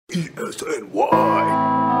ESNY.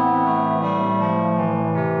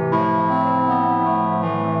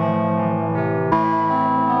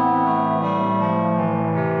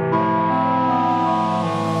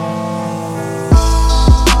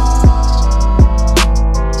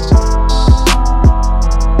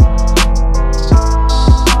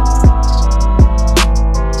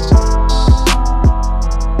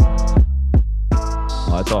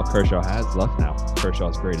 That's all Kershaw has left now.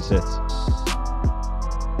 Kershaw's greatest hits.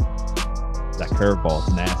 That curveball,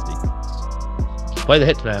 it's nasty. Just play the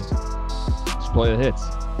hits, man. Just play the hits.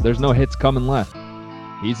 There's no hits coming left.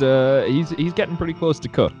 He's getting pretty close to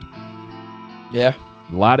cooked. Yeah.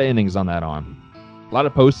 A lot of innings on that arm. A lot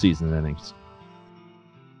of postseason innings.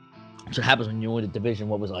 That's what happens when you win the division.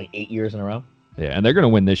 What was it, like 8 years in a row? Yeah, and they're going to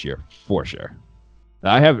win this year for sure.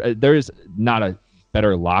 There is not a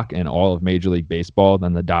better lock in all of Major League Baseball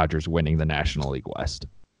than the Dodgers winning the National League West.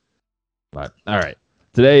 But all right.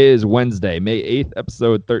 Today is Wednesday, May 8th,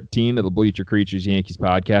 episode 13 of the Bleacher Creatures Yankees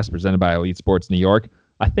podcast presented by Elite Sports New York.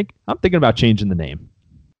 I'm thinking about changing the name.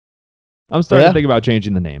 I'm starting to think about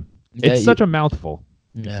changing the name. Yeah, It's such a mouthful.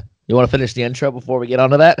 Yeah. You want to finish the intro before we get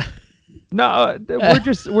onto that? No, we're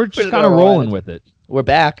just Put it kind of on rolling line. with it. We're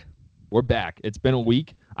back. We're back. It's been a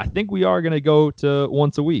week. I think we are going to go to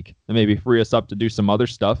once a week and maybe free us up to do some other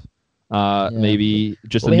stuff. Maybe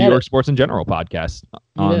just a New York Sports in General podcast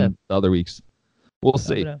on the other weeks. We'll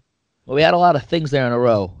see. Well, we had a lot of things there in a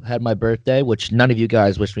row. Had my birthday, which none of you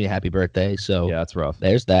guys wished me a happy birthday. So yeah, that's rough.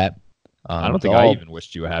 There's that. I don't think I even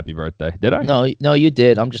wished you a happy birthday. Did I? No, you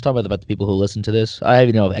did. I'm just talking about the people who listen to this. I don't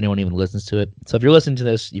even know if anyone even listens to it. So if you're listening to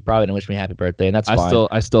this, you probably didn't wish me a happy birthday, and that's fine.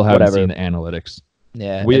 I still haven't seen the analytics.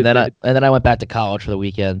 Yeah, and then I went back to college for the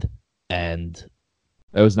weekend, and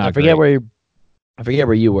it was not. I forget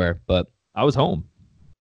where you were, but I was home.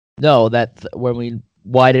 No,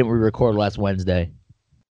 why didn't we record last Wednesday?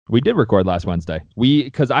 We did record last Wednesday.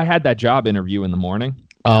 Because I had that job interview in the morning.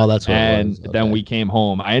 Oh, that's what it was. And then we came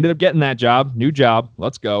home. I ended up getting that job. New job.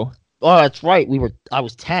 Let's go. Oh, that's right. I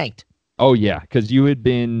was tanked. Oh yeah, because you had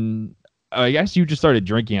been. I guess you just started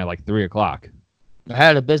drinking at like 3:00. I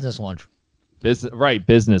had a business lunch.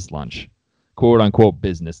 Business lunch, quote unquote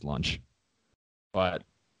business lunch. But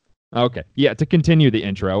okay, yeah. To continue the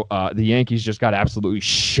intro, the Yankees just got absolutely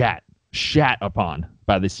shat upon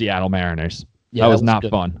by the Seattle Mariners. Yeah, that was not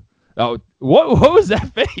fun. Oh, what was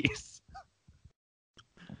that face?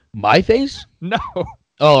 My face? No.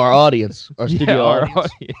 Oh, our audience, our studio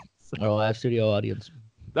audience. Our live studio audience.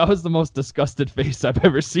 That was the most disgusted face I've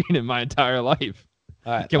ever seen in my entire life.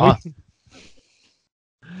 All right, can we?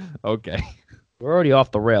 Okay. We're already off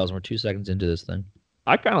the rails. We're 2 seconds into this thing.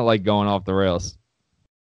 I kind of like going off the rails.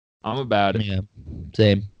 I'm about it. Yeah,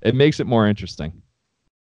 same. It makes it more interesting.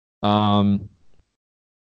 Yeah,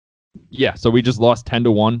 so we just lost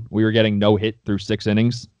 10-1. We were getting no hit through 6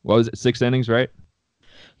 innings. What was it? 6 innings, right?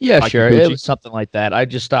 Yeah, sure. It was something like that. I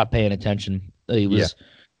just stopped paying attention. He was,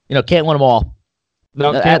 can't win them all.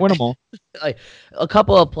 No, can't win them all. Like a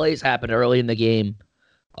couple of plays happened early in the game.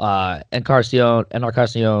 Encarnacion.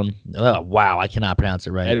 Oh, wow, I cannot pronounce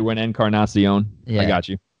it right. Edwin Encarnacion. Yeah. I got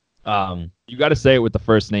you. You got to say it with the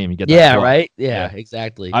first name. You get that. Yeah, right. Yeah,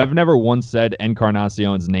 exactly. I've never once said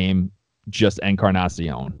Encarnacion's name just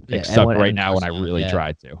Encarnacion, except right now when I really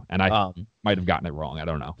tried to, and I might have gotten it wrong. I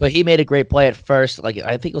don't know. But he made a great play at first. Like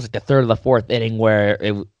I think it was like the third or the fourth inning where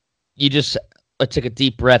you just took a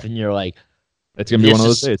deep breath and you're like, it's gonna be one of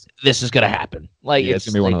those days. This is gonna happen. Like it's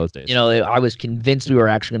gonna be one of those days. I was convinced we were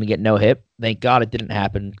actually gonna get no hit. Thank God it didn't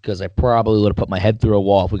happen because I probably would have put my head through a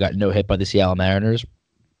wall if we got no hit by the Seattle Mariners.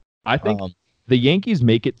 I think the Yankees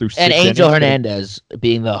make it through 6 and innings. Angel Hernandez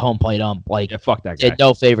being the home plate ump, fuck that guy. Did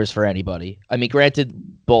no favors for anybody. I mean, granted,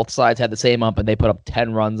 both sides had the same ump and they put up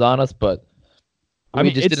 10 runs on us, but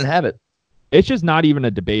we just didn't have it. It's just not even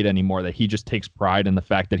a debate anymore that he just takes pride in the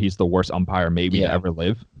fact that he's the worst umpire maybe to ever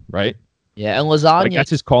live, right? Yeah, and Lasagna.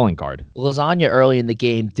 That's his calling card. Lasagna early in the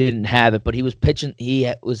game didn't have it, but he was pitching. He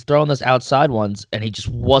was throwing those outside ones, and he just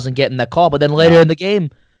wasn't getting that call. But then later in the game,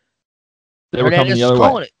 they were coming the other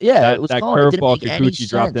way. Yeah, it was that curveball Kikuchi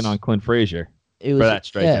dropped in on Clint Frazier for that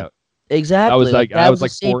strikeout. Yeah, exactly. That was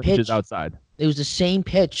like 4 inches outside. It was the same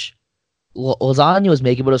pitch Lasagna was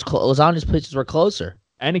making, but Lasagna's pitches were closer.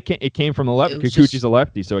 And it came from the left. Kikuchi's a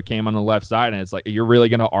lefty, so it came on the left side, and it's like you're really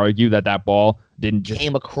going to argue that ball didn't just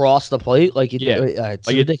came across the plate? It's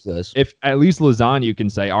like ridiculous. If at least Lasagna, you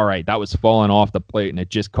can say, all right, that was falling off the plate, and it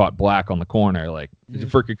just caught black on the corner.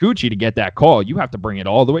 For Kikuchi to get that call, you have to bring it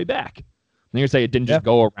all the way back. And you're say it didn't just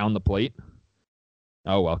go around the plate.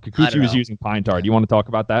 Oh well, Kikuchi was using pine tar. Do you want to talk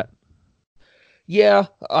about that? Yeah,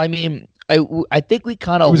 I mean, I think we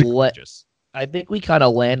kind of let. I think we kind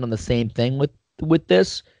of land on the same thing with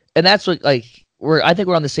this, and that's what like I think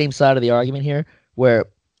we're on the same side of the argument here, where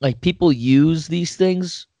like people use these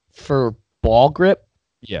things for ball grip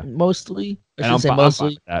Yeah, mostly. I and should say I'm fine mostly,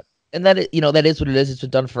 with that. and that is what it is. It's been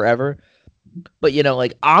done forever, but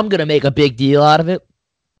like I'm gonna make a big deal out of it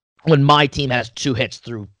when my team has 2 hits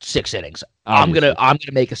through 6 innings. Obviously. I'm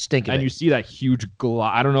gonna make a stink of And it. you see that huge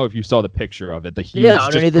glob. I don't know if you saw the picture of it. The huge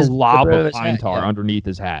underneath just his glob grip of of his pine hat, tar yeah. underneath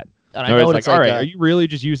his hat. And I No, know it's it's like, all like right, are you really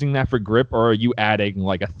just using that for grip, or are you adding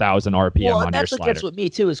like 1,000 RPM well, on your that's what slider? gets with me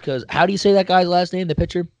too, is because how do you say that guy's last name? The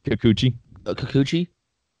pitcher, Kikuchi,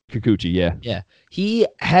 Kikuchi. yeah. Yeah, he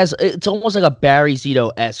has. It's almost like a Barry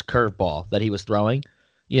Zito-esque curveball that he was throwing.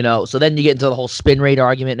 So then you get into the whole spin rate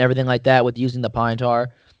argument and everything like that with using the pine tar,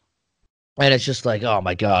 and it's just like, oh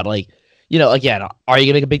my god, like again, are you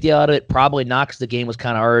gonna make a big deal out of it? Probably not, because the game was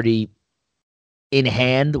kind of already in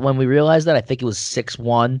hand when we realized that. I think it was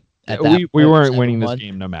 6-1 at that We point, weren't winning this 7-1.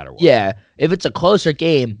 game no matter what. Yeah, if it's a closer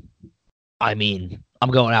game, I mean,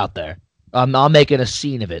 I'm going out there. I'm making a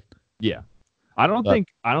scene of it. Yeah. I don't think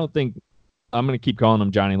I'm going to keep calling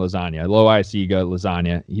him Johnny Lasagna. Low Iciga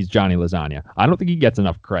Lasagna. He's Johnny Lasagna. I don't think he gets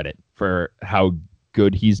enough credit for how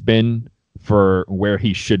good he's been for where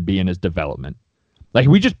he should be in his development. Like,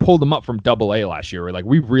 we just pulled him up from Double-A last year. We're like,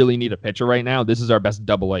 we really need a pitcher right now. This is our best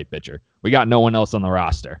Double-A pitcher. We got no one else on the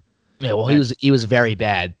roster. Yeah, well, he was very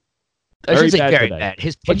bad. I Very should say bad very today. bad.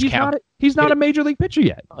 His But pitch he's count. not a major league pitcher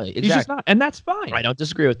yet. Exactly. He's just not, and that's fine. I don't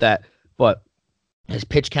disagree with that, but his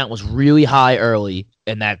pitch count was really high early,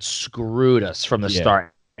 and that screwed us from the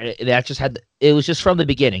start. And it was just from the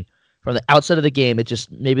beginning, from the outset of the game. It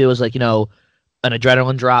just maybe it was like an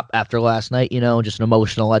adrenaline drop after last night, just an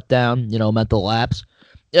emotional letdown, mental lapse.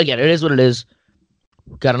 Again, it is what it is.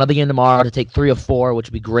 Got another game tomorrow to take 3 or 4, which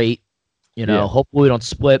would be great. Hopefully we don't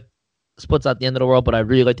split. Split's not the end of the world, but I'd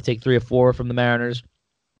really like to take 3 or 4 from the Mariners.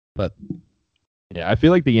 But yeah, I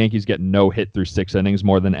feel like the Yankees get no hit through 6 innings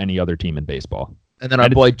more than any other team in baseball. And then our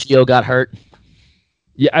boy Gio got hurt.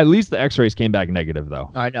 Yeah, at least the X-rays came back negative,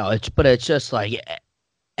 though. I know, but it's just like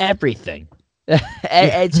everything.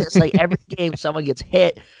 It's just like every game someone gets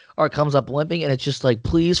hit or comes up limping, and it's just like,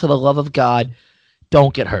 please, for the love of God,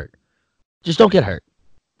 don't get hurt. Just don't get hurt.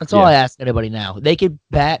 That's all I ask anybody now. They could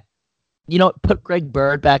bat. Put Greg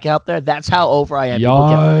Bird back out there. That's how over I am.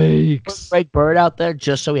 Yikes. Put Greg Bird out there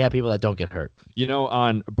just so we have people that don't get hurt.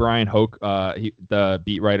 On Brian Hoke, the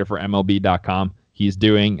beat writer for MLB.com, he's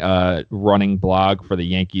doing a running blog for the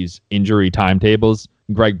Yankees injury timetables.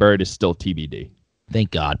 Greg Bird is still TBD.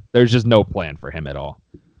 Thank God. There's just no plan for him at all.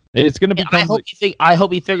 It's going to be. I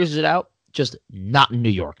hope he figures it out, just not in New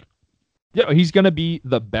York. Yeah, he's going to be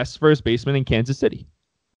the best first baseman in Kansas City.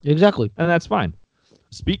 Exactly. And that's fine.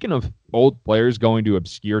 Speaking of old players going to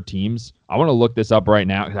obscure teams, I want to look this up right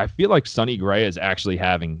now because I feel like Sonny Gray is actually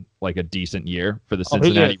having like a decent year for the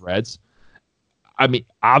Cincinnati Reds. I mean,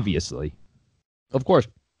 obviously, of course.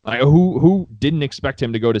 Like, who didn't expect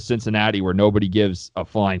him to go to Cincinnati where nobody gives a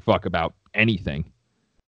flying fuck about anything,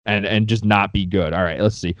 and just not be good? All right,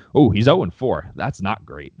 let's see. Oh, he's 0-4. That's not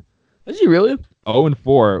great. Is he really?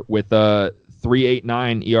 0-4 with a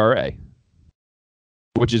 3.89 ERA,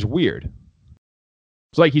 which is weird.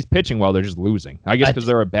 It's like he's pitching well, they're just losing. I guess because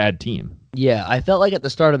they're a bad team. Yeah, I felt like at the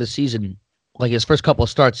start of the season, like his first couple of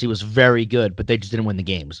starts, he was very good, but they just didn't win the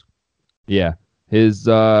games. Yeah. His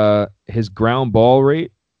ground ball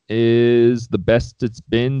rate is the best it's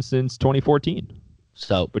been since 2014.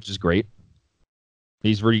 So, which is great.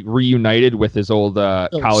 He's reunited with his old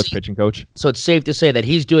college pitching coach. So it's safe to say that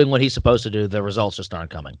he's doing what he's supposed to do. The results just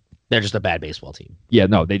aren't coming. They're just a bad baseball team. Yeah,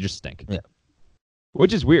 no, they just stink. Yeah.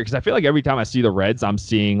 Which is weird because I feel like every time I see the Reds, I'm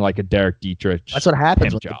seeing like a Derek Dietrich. That's what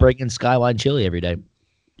happens when you bring in Skyline Chili every day.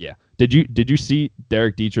 Yeah. Did you see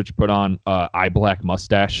Derek Dietrich put on eye black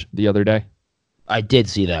mustache the other day? I did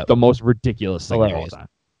see that. The most ridiculous thing of all Hilarious. time.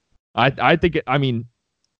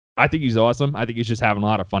 I think he's awesome. I think he's just having a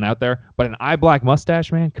lot of fun out there. But an eye black mustache,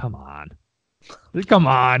 man, come on. Come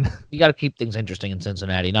on. You got to keep things interesting in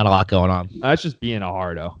Cincinnati. Not a lot going on. That's just being a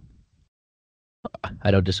hardo. I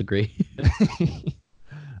don't disagree.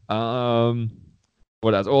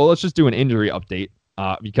 What else? Well, let's just do an injury update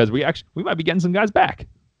because we might be getting some guys back.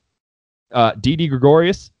 Didi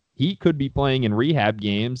Gregorius, he could be playing in rehab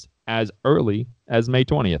games as early as May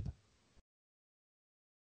 20th.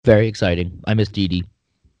 Very exciting. I miss Didi.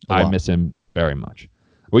 I miss him very much.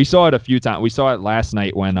 We saw it a few times. We saw it last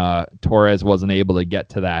night when Torres wasn't able to get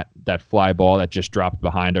to that fly ball that just dropped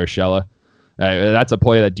behind Urshela. That's a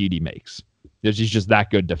play that Didi makes. He's just that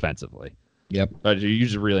good defensively. Yep. But you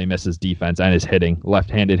just really miss his defense and his hitting.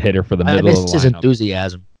 Left-handed hitter for the middle of the lineup. His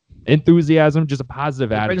enthusiasm. enthusiasm, just a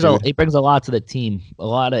positive attitude. He brings a lot to the team, a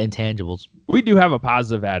lot of intangibles. We do have a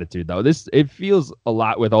positive attitude, though. It feels a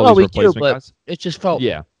lot with all these replacement guys. It just felt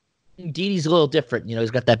Didi's a little different. You know,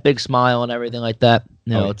 he's got that big smile and everything like that.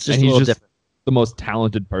 It's just a little different. The most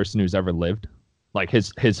talented person who's ever lived. Like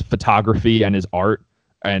his photography and his art,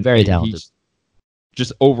 and very talented.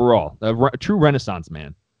 Just overall, a true Renaissance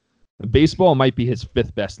man. Baseball might be his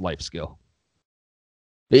 5th best life skill.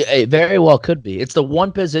 It very well could be. It's the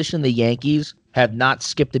one position the Yankees have not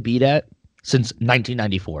skipped a beat at since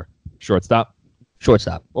 1994. Shortstop.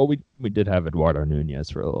 Well, we did have Eduardo Nunez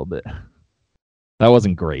for a little bit. That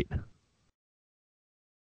wasn't great.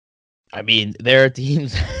 I mean, there are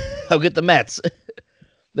teams. Look at the Mets.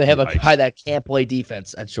 They have a guy that can't play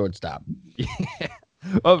defense at shortstop.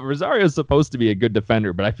 Well, Rosario's supposed to be a good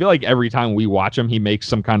defender, but I feel like every time we watch him, he makes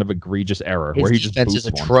some kind of egregious error where he just defense is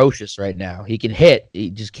atrocious right now. He can hit, he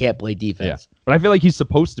just can't play defense. Yeah. But I feel like he's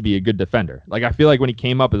supposed to be a good defender. Like I feel like when he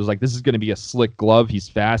came up, it was like this is going to be a slick glove. He's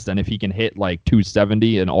fast, and if he can hit like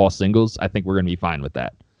 270 in all singles, I think we're going to be fine with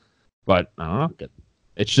that. But I don't know.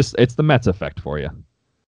 It's the Mets effect for you.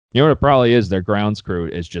 You know what it probably is? Their grounds crew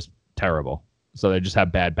is just terrible, so they just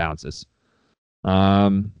have bad bounces.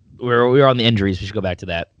 We're on the injuries. We should go back to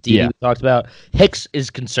that. We talked about. Hicks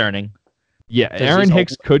is concerning. Yeah, Aaron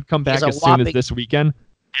Hicks could come back as soon as this weekend.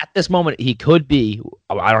 At this moment, he could be.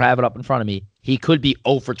 I don't have it up in front of me. He could be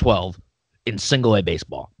 0 for 12 in single A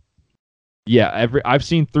baseball. Yeah, I've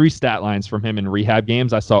seen 3 stat lines from him in rehab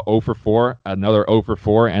games. I saw 0 for 4, another 0 for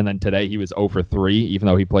 4, and then today he was 0 for 3, even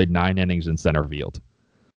though he played 9 innings in center field.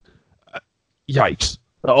 Yikes.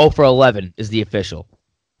 The 0 for 11 is the official.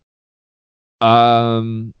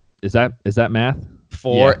 Is that math?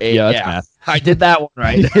 4, 8. Yeah, that's math. I did that one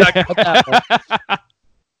right. I got that one.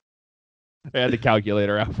 I had the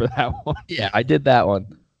calculator out for that one. Yeah, I did that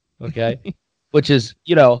one. Okay. Which is,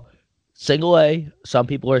 single A. Some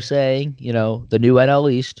people are saying, the new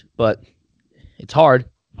NL East, but it's hard.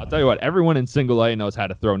 I'll tell you what, everyone in single A knows how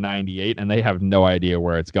to throw 98, and they have no idea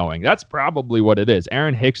where it's going. That's probably what it is.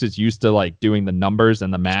 Aaron Hicks is used to like doing the numbers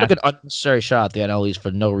and the math. Took an unnecessary shot at the NL East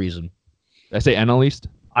for no reason. Did I say NL East?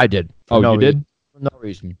 I did. You did? For no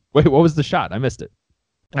reason. Wait, what was the shot? I missed it.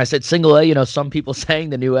 I said single A, some people saying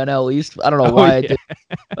the new NL East. I don't know why I did.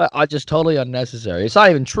 I just totally unnecessary. It's not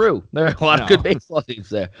even true. There are a lot of good baseball teams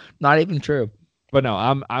there. Not even true. But no,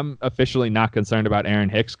 I'm officially not concerned about Aaron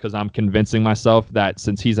Hicks because I'm convincing myself that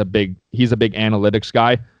since he's a big analytics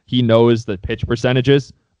guy, he knows the pitch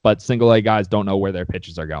percentages, but single A guys don't know where their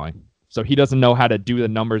pitches are going. So he doesn't know how to do the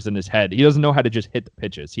numbers in his head. He doesn't know how to just hit the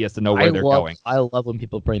pitches. He has to know where they're going. I love when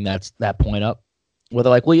people bring that point up, where they're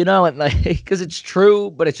like, well, because it's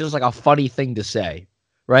true, but it's just like a funny thing to say,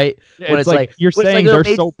 right? Yeah, when it's like you're saying they're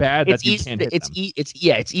so bad that you can't hit them.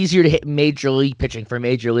 It's easier to hit major league pitching for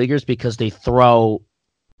major leaguers because they throw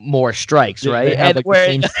more strikes, right? And where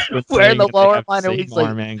in the lower minor leagues,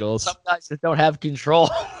 angles. Some guys just don't have control,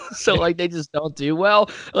 so like they just don't do well.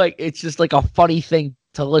 Like it's just like a funny thing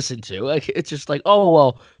to listen to. Like it's just like, oh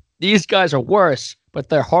well, these guys are worse, but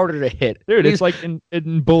they're harder to hit. Dude, it's like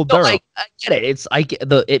in Bull Durham. I get it.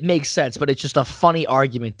 It makes sense, but it's just a funny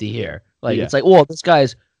argument to hear. Like it's like, well, this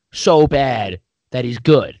guy's so bad that he's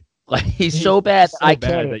good. Like he's so bad that I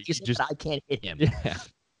can't hit him. Yeah.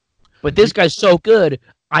 But this guy's so good,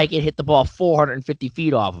 I can hit the ball 450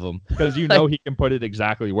 feet off of him. Because he can put it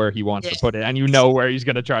exactly where he wants to put it, and you know where he's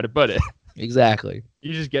going to try to put it. Exactly.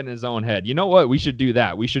 He's just getting in his own head. You know what? We should do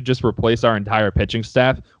that. We should just replace our entire pitching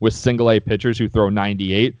staff with single A pitchers who throw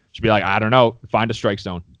 98. Should be like, I don't know, find a strike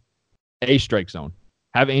zone. A strike zone.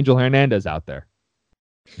 Have Angel Hernandez out there.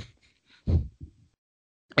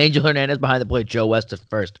 Angel Hernandez behind the plate, Joe West at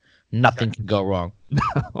first. Nothing can go wrong.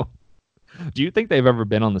 No. Do you think they've ever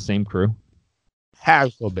been on the same crew?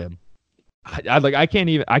 Has to been. I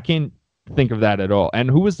can't think of that at all. And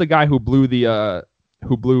who was the guy who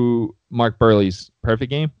blew Mark Burley's perfect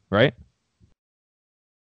game, right?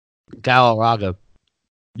 Galarraga.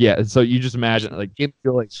 Yeah, so you just imagine like Jim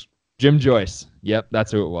Joyce. Jim Joyce. Yep,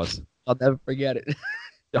 that's who it was. I'll never forget it.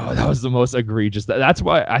 Oh, that was the most egregious. That's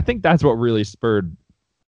why I think that's what really spurred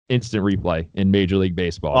instant replay in Major League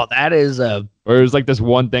Baseball. Oh, that is Or it was like this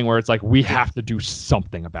one thing where it's like we have to do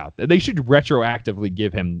something about that. They should retroactively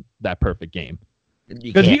give him that perfect game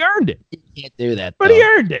because he earned it. You can't do that, but he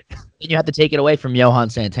earned it. Then you have to take it away from Johan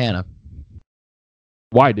Santana.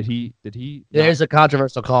 Why did he? There's a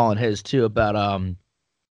controversial call on his too about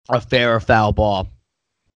a fair or foul ball.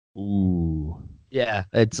 Ooh. Yeah,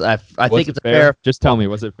 it's. I think it's fair. Just tell me,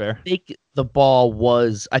 was it fair? I think the ball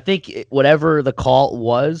was. I think whatever the call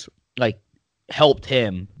was, like, helped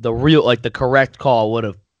him. The correct call would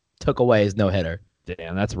have took away his no hitter.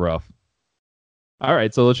 Damn, that's rough. All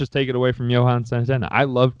right, so let's just take it away from Johan Santana. I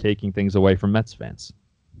love taking things away from Mets fans.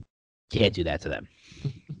 Can't do that to them.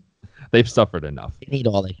 They've suffered enough. They need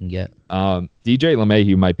all they can get. DJ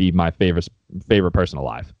LeMahieu might be my favorite person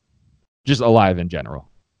alive. Just alive in general.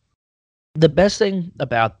 The best thing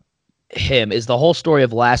about him is the whole story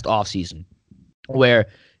of last offseason where,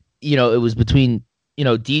 it was between,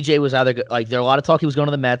 DJ was either like there a lot of talk he was going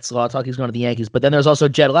to the Mets, a lot of talk he was going to the Yankees, but then there's also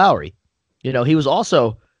Jed Lowry. He was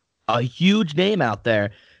also a huge name out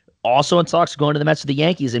there, also in talks going to the Mets or the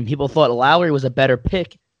Yankees, and people thought Lowry was a better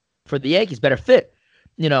pick for the Yankees, better fit,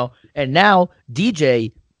 and now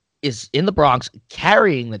DJ is in the Bronx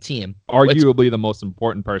carrying the team. Arguably the most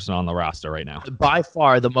important person on the roster right now. By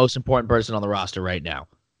far the most important person on the roster right now,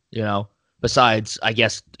 besides, I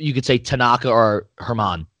guess you could say Tanaka or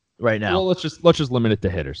Herman right now. Well, let's just limit it to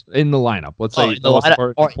hitters in the lineup. Let's say the most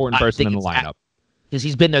important person in the lineup. Because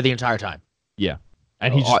he's been there the entire time. Yeah.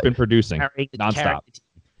 And he's just been producing nonstop.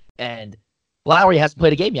 And Lowry hasn't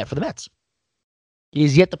played a game yet for the Mets.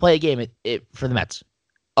 He's yet to play a game for the Mets.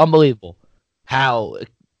 Unbelievable. How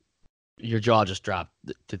your jaw just dropped.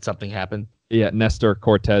 Did something happen? Yeah, Nestor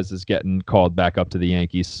Cortez is getting called back up to the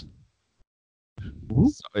Yankees.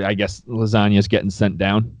 So I guess Lasagna's getting sent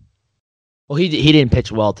down. Well, he didn't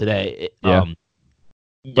pitch well today. Yeah.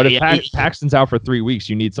 But if Paxton's out for 3 weeks,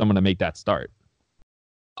 you need someone to make that start.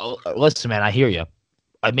 Oh, listen, man, I hear you.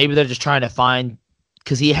 Maybe they're just trying to find,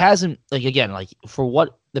 because he hasn't, for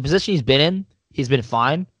what the position he's been in, he's been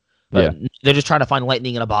fine. But they're just trying to find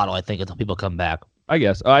lightning in a bottle, I think, until people come back. I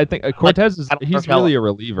guess. I think Cortez he's really a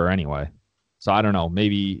reliever anyway. So I don't know.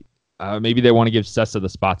 Maybe they want to give Sessa the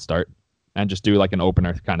spot start and just do like an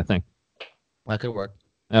opener kind of thing. That could work.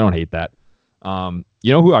 I don't hate that.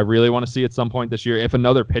 You know who I really want to see at some point this year? If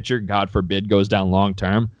another pitcher, God forbid, goes down long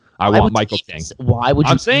term, I want Michael King. Why would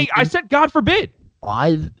you? I said God forbid.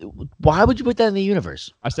 Why would you put that in the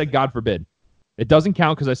universe? I said God forbid. It doesn't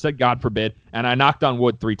count because I said God forbid, and I knocked on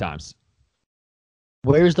wood 3 times.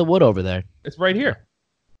 Where's the wood over there? It's right here.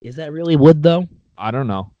 Is that really wood, though? I don't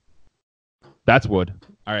know. That's wood.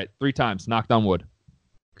 All right, 3 times. Knocked on wood.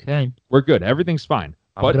 Okay. We're good. Everything's fine.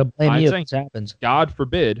 I'm going to blame you if this happens. God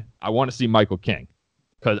forbid, I want to see Michael King.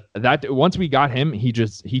 Because once we got him, he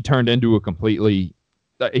turned into a completely...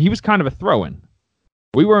 he was kind of a throw-in.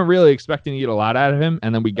 We weren't really expecting to get a lot out of him,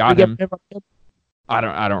 and then we got him. I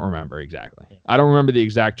don't remember exactly. I don't remember the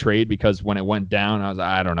exact trade because when it went down,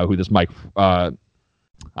 I don't know who this Mike. I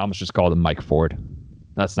almost just called him Mike Ford.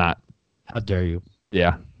 That's not. How dare you?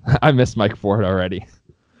 Yeah, I missed Mike Ford already.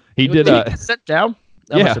 He did sent down.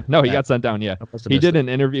 He got sent down. Yeah, he did an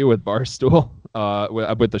interview with Barstool,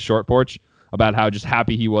 with the Short Porch about how just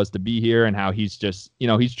happy he was to be here and how he's just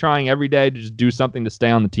he's trying every day to just do something to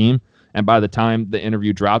stay on the team. And by the time the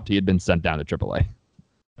interview dropped, he had been sent down to AAA.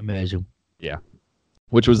 Amazing. Yeah.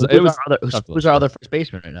 Which was who's our other first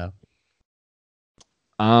baseman right now?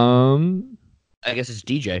 I guess it's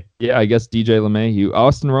DJ. Yeah, I guess DJ LeMahieu.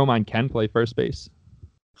 Austin Romine can play first base.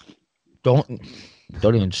 Don't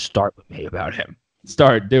even start with me about him.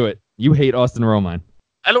 Do it. You hate Austin Romine.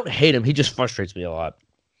 I don't hate him. He just frustrates me a lot.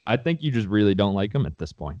 I think you just really don't like him at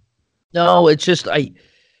this point. No, it's just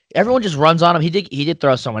everyone just runs on him. He did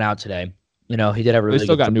throw someone out today. He did have a really. They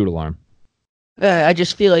still got noodle arm. I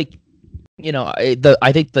just feel like.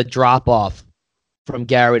 I think the drop off from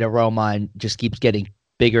Gary to Romine just keeps getting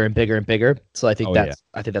bigger and bigger and bigger. So I think that's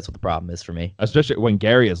what the problem is for me. Especially when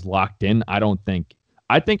Gary is locked in. But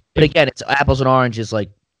again, it's apples and oranges. Like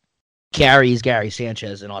Gary's Gary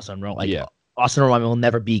Sanchez and Austin Romine. Austin Romine will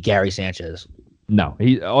never be Gary Sanchez. No,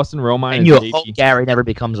 Austin Romine. And you hope Gary never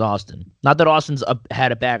becomes Austin. Not that Austin's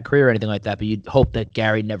had a bad career or anything like that, but you'd hope that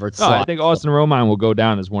Gary never. No, I think Austin Romine will go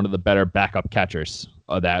down as one of the better backup catchers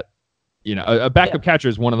of that. A backup catcher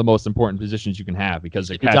is one of the most important positions you can have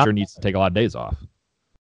because a catcher needs to take a lot of days off.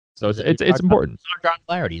 So it's important. John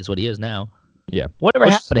Flaherty is what he is now. Yeah. Whatever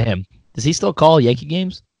happened to him? Does he still call Yankee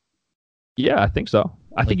games? Yeah, I think so.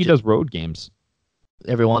 I think he does road games.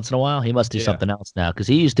 Every once in a while? He must do something else now because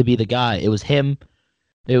he used to be the guy. It was him.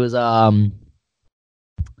 It was,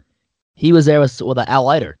 he was there with Al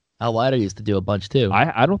Leiter. Al Leiter used to do a bunch too.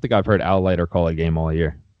 I don't think I've heard Al Leiter call a game all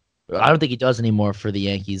year. I don't think he does anymore for the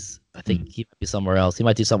Yankees. I think he might be somewhere else. He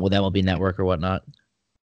might do something with MLB Network or whatnot.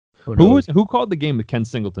 Who called the game with Ken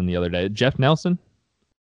Singleton the other day? Jeff Nelson?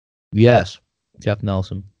 Yes, Jeff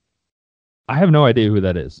Nelson. I have no idea who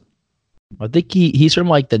that is. I think he's from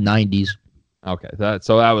like the 90s. Okay,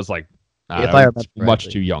 so that was like if I remember much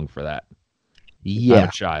too young for that. Yeah, I'm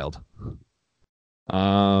a child.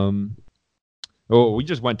 We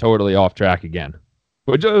just went totally off track again,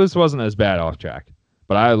 which this wasn't as bad off track.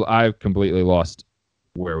 But I completely lost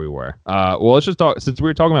where we were. Well, let's just talk. Since we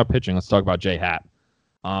were talking about pitching, let's talk about J Happ.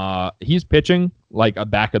 He's pitching like a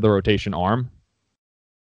back of the rotation arm,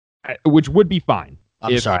 which would be fine.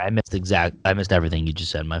 I'm sorry, I missed everything you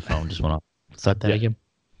just said. My phone just went off. Start that again.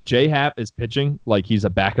 J Happ is pitching like he's a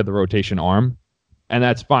back of the rotation arm, and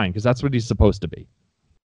that's fine because that's what he's supposed to be.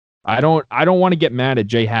 I don't want to get mad at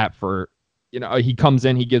J Happ for, he comes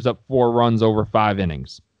in, he gives up 4 runs over 5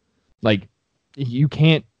 innings. Like, you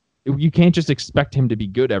can't just expect him to be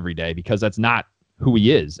good every day because that's not who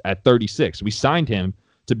he is at 36. We signed him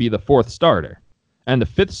to be the 4th starter and the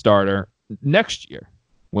 5th starter next year.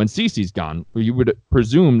 When CeCe's gone, you would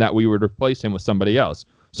presume that we would replace him with somebody else.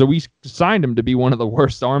 So we signed him to be one of the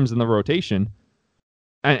worst arms in the rotation,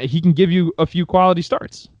 and he can give you a few quality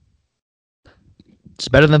starts. It's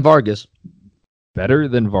better than Vargas. Better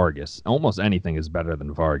than Vargas. Almost anything is better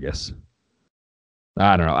than Vargas.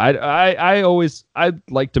 I don't know. I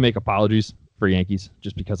like to make apologies for Yankees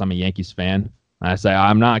just because I'm a Yankees fan. I say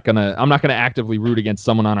I'm not gonna actively root against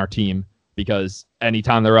someone on our team because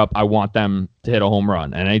anytime they're up, I want them to hit a home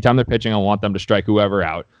run, and anytime they're pitching, I want them to strike whoever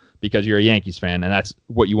out because you're a Yankees fan, and that's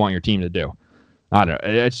what you want your team to do. I don't know.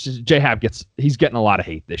 It's just J Happ he's getting a lot of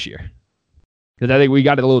hate this year because I think we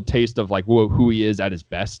got a little taste of like who he is at his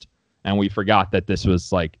best, and we forgot that this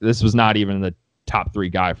was not even the top 3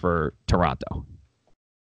 guy for Toronto.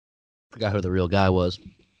 Forgot who the real guy was.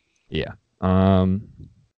 Yeah.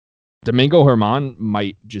 Domingo Germán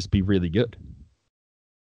might just be really good.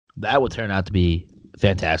 That would turn out to be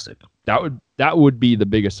fantastic. That would be the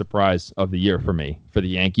biggest surprise of the year for me, for the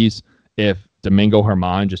Yankees, if Domingo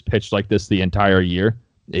Germán just pitched like this the entire year.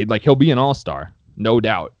 He'll be an all-star, no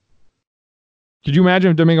doubt. Could you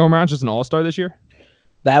imagine if Domingo Germán's just an all-star this year?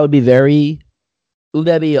 That would be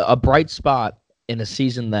a bright spot in a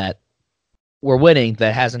season that we're winning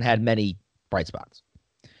that hasn't had many bright spots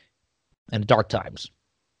and dark times.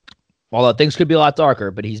 Although things could be a lot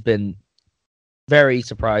darker, but he's been very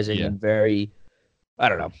surprising and very, I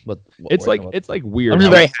don't know. It's like weird. I'm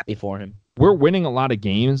just very happy for him. We're winning a lot of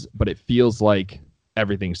games, but it feels like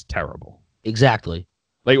everything's terrible. Exactly.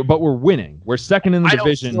 But we're winning. We're second in the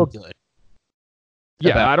division. I don't feel good.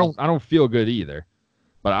 Yeah, I don't feel good either.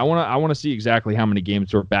 But I want to see exactly how many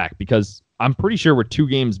games we're back because I'm pretty sure we're 2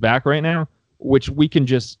 games back right now, which we can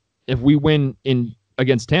just, if we win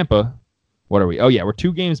against Tampa, what are we? Oh yeah, we're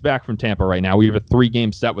 2 games back from Tampa right now. We have a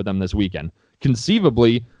 3-game set with them this weekend.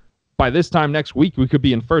 Conceivably, by this time next week, we could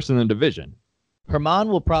be in first in the division. Germán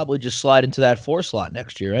will probably just slide into that 4 slot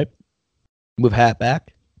next year, right? Move Happ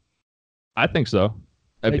back. I think so.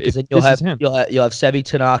 Because then you'll have Sevy,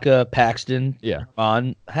 Tanaka, Paxton,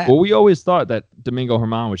 on Happ. Well, we always thought that Domingo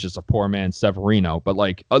Germán was just a poor man Severino, but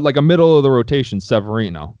like a middle of the rotation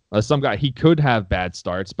Severino. Some guy, he could have bad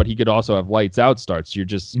starts, but he could also have lights out starts. You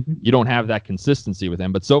don't have that consistency with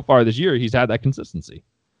him. But so far this year, he's had that consistency,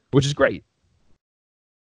 which is great.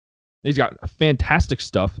 He's got fantastic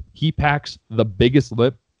stuff. He packs the biggest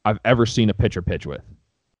lip I've ever seen a pitcher pitch with.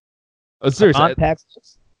 Seriously.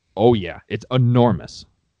 Oh, yeah. It's enormous.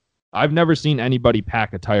 I've never seen anybody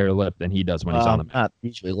pack a tighter lip than he does when he's on the mound. I'm not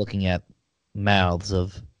usually looking at mouths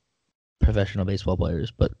of professional baseball players,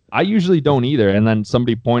 but I usually don't either. And then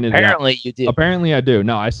somebody pointed it out. Apparently you do. Apparently I do.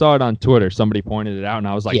 No, I saw it on Twitter. Somebody pointed it out, and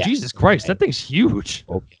I was like, Jesus Christ, that thing's huge.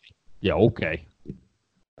 Okay. Yeah, okay.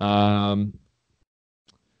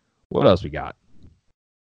 What else we got?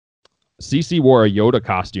 CeCe wore a Yoda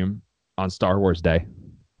costume on Star Wars Day.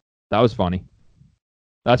 That was funny.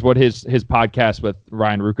 That's what his podcast with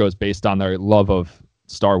Ryan Ruocco is based on, their love of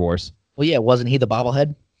Star Wars. Well, yeah, wasn't he the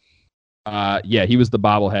bobblehead? Yeah, he was the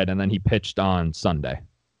bobblehead, and then he pitched on Sunday.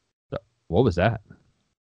 So, what was that?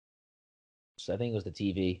 I think it was the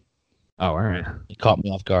TV. Oh, all right. It caught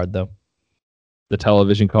me off guard, though. The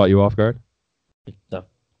television caught you off guard?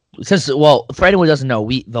 Well, for anyone who doesn't know,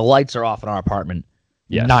 the lights are off in our apartment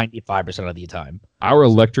 95% of the time. Our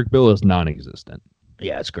electric bill is non-existent.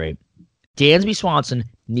 Yeah, it's great. Dansby Swanson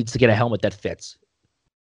needs to get a helmet that fits.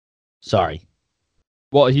 Sorry.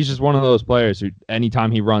 Well, he's just one of those players who,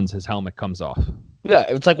 anytime he runs, his helmet comes off. Yeah,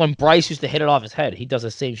 it's like when Bryce used to hit it off his head. He does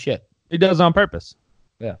the same shit. He does it on purpose.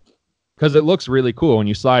 Yeah. Because it looks really cool when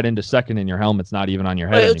you slide into second and your helmet's not even on your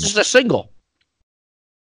head anymore. It's just a single.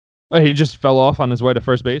 He just fell off on his way to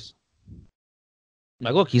first base?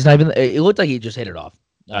 Like, look, he's not even... It looked like he just hit it off.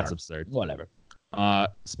 That's absurd. Whatever.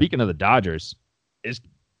 Speaking of the Dodgers, is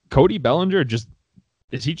Cody Bellinger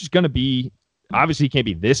is he just going to be, obviously he can't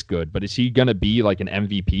be this good, but is he going to be like an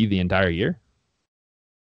MVP the entire year?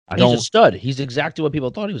 He's a stud. He's exactly what people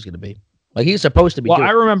thought he was going to be. Like, he's supposed to be. Well,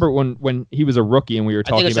 I remember when he was a rookie and we were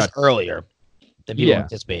talking about earlier than people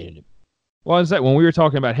anticipated. Well, I said when we were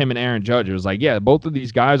talking about him and Aaron Judge, it was like, yeah, both of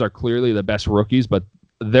these guys are clearly the best rookies, but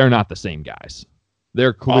they're not the same guys.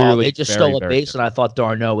 They're clearly they just very, stole a very base, different. and I thought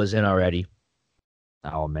Darno was in already.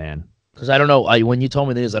 Oh man. Because I don't know. When you told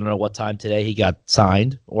me this, I don't know what time today he got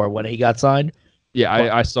signed or when he got signed. Yeah,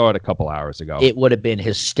 I saw it a couple hours ago. It would have been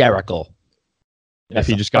hysterical if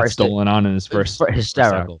he just got stolen on in his first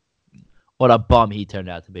hysterical. What a bum he turned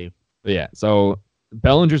out to be. But yeah, so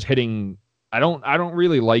Bellinger's hitting. I don't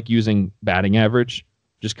really like using batting average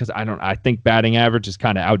just because I think batting average is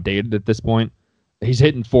kind of outdated at this point. He's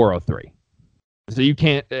hitting 403. So you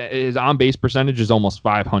can't. His on base percentage is almost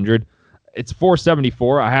 500. It's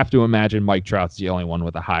 474. I have to imagine Mike Trout's the only one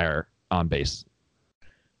with a higher on base.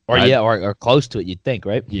 Or close to it, you'd think,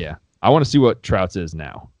 right? Yeah. I want to see what Trout's is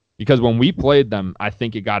now. Because when we played them, I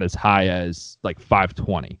think it got as high as like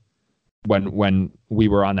 520 when we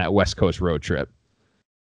were on that West Coast road trip.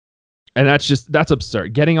 And that's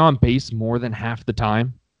absurd. Getting on base more than half the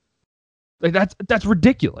time. Like that's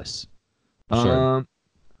ridiculous. Sure.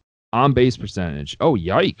 On base percentage. Oh,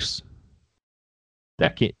 yikes.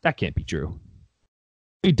 That can't be true.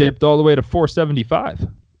 He dipped all the way to 475.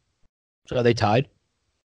 So are they tied?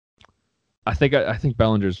 I think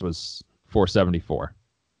Bellinger's was 474.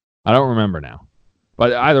 I don't remember now.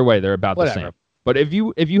 But either way, they're about the same. But if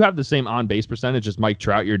you have the same on base percentage as Mike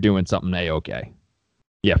Trout, you're doing something A-okay.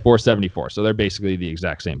 Yeah, 474. So they're basically the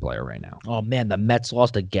exact same player right now. Oh man, the Mets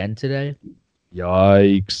lost again today.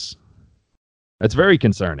 Yikes. That's very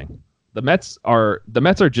concerning. The Mets are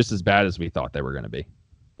just as bad as we thought they were going to be.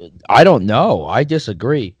 I don't know. I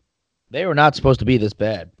disagree. They were not supposed to be this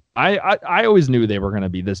bad. I always knew they were going to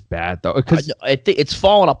be this bad though, because I think it's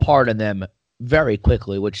fallen apart in them very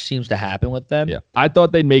quickly, which seems to happen with them. Yeah, I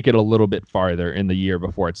thought they'd make it a little bit farther in the year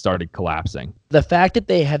before it started collapsing. The fact that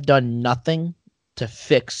they have done nothing to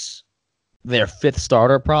fix their fifth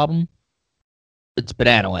starter problem, it's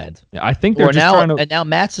banana land. Yeah, I think they're just trying to. And now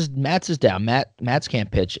Matz is down. Matz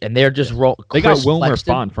can't pitch, and they're just They got Wilmer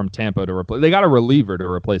Font from Tampa to replace. They got a reliever to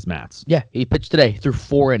replace Matz. Yeah, he pitched today through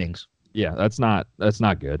 4 innings. Yeah, that's not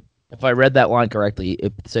good. If I read that line correctly,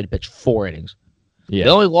 it said he pitched 4 innings. Yeah, they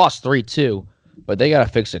only lost 3-2, but they gotta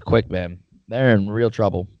fix it quick, man. They're in real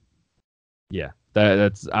trouble. Yeah,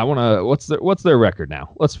 that's. I want to. What's their record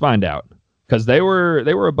now? Let's find out. Because they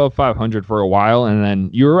were above 500 for a while, and then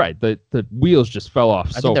you were right. The wheels just fell off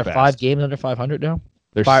so fast. I think they're 5 games under 500 now.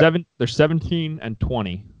 They're 17 and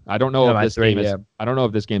 20. I don't know if this game is. I don't know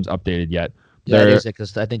if this game's updated yet. Yeah, that is it.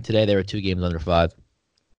 Because I think today they were 2 games under 5.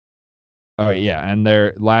 Oh yeah, and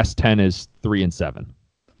their last 10 is 3 and 7.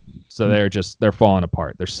 So they're falling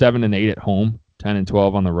apart. They're 7 and 8 at home, 10 and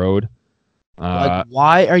 12 on the road.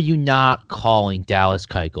 Why are you not calling Dallas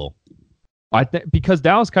Keuchel? I think because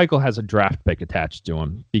Dallas Keuchel has a draft pick attached to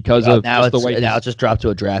him because of now the way it's just dropped to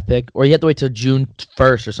a draft pick, or you have to wait till June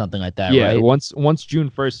 1st or something like that. Yeah, right? once June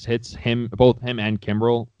 1st hits both him and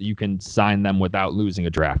Kimbrel, you can sign them without losing a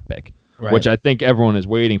draft pick, which I think everyone is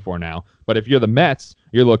waiting for now. But if you're the Mets,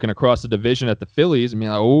 you're looking across the division at the Phillies and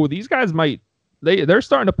being like, oh, these guys they're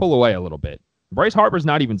starting to pull away a little bit. Bryce Harper's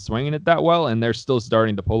not even swinging it that well, and they're still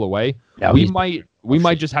starting to pull away. No, we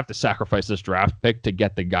might just have to sacrifice this draft pick to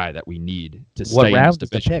get the guy that we need to stay in this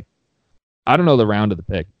division. Pick? I don't know the round of the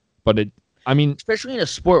pick, but especially in a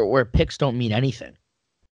sport where picks don't mean anything.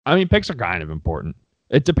 I mean, picks are kind of important.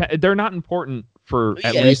 It depends. They're not important for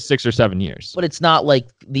at least 6 or 7 years. But it's not like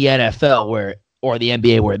the NFL or the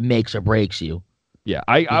NBA where it makes or breaks you. Yeah,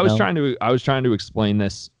 I was trying to explain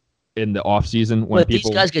this in the off season when these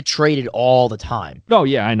guys get traded all the time. Oh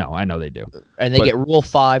yeah, I know they do, and they get Rule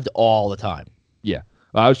 5'd all the time. Yeah,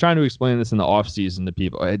 I was trying to explain this in the off season to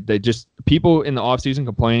people. People in the off season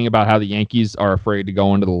complaining about how the Yankees are afraid to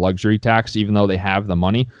go into the luxury tax, even though they have the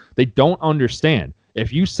money. They don't understand.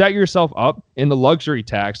 If you set yourself up in the luxury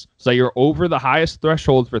tax, so you're over the highest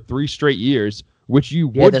threshold for 3 straight years, which you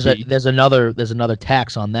would be. There's another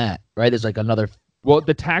tax on that, right? There's like another. Well,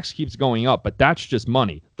 the tax keeps going up, but that's just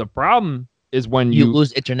money. The problem is when you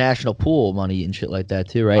lose international pool money and shit like that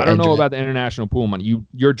too, right? I don't know about the international pool money.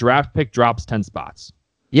 Your draft pick drops 10 spots.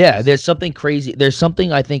 Yeah, there's something crazy. There's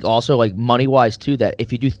something I think also like money-wise too that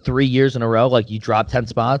if you do 3 years in a row, like you drop 10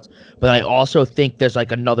 spots. But I also think there's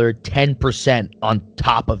like another 10% on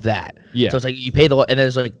top of that. Yeah. So it's like you pay and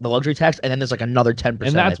there's like the luxury tax, and then there's like another 10%.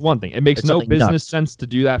 And that's one thing. It makes no business sense to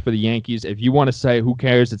do that for the Yankees. If you want to say who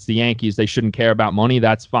cares, it's the Yankees, they shouldn't care about money,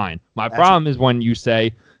 that's fine. My problem is when you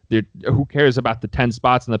say who cares about the 10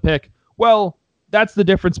 spots in the pick. Well, that's the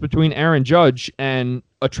difference between Aaron Judge and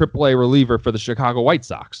a AAA reliever for the Chicago White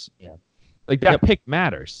Sox. Yeah. Like that pick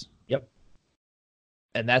matters. Yep.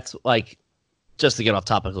 And that's like, just to get off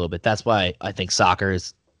topic a little bit, that's why I think soccer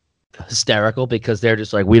is hysterical because they're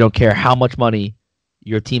just like, we don't care how much money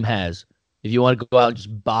your team has. If you want to go out and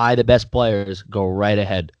just buy the best players, go right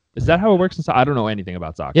ahead. Is that how it works? I don't know anything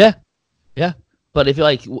about soccer. Yeah. But if you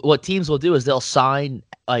like, what teams will do is they'll sign,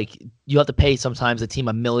 like, you have to pay sometimes the team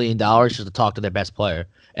 $1 million just to talk to their best player,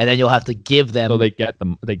 and then you'll have to give them. So they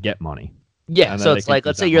get money. Yeah. So it's like,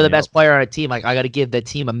 let's say you're the best player on a team. Like, I got to give the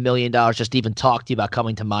team $1 million just to even talk to you about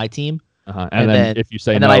coming to my team. And then if you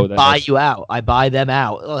say and no, then I buy you out. I buy them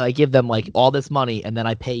out. I give them like all this money, and then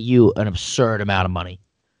I pay you an absurd amount of money.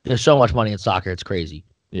 There's so much money in soccer, it's crazy.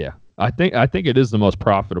 Yeah, I think it is the most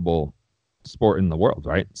profitable sport in the world,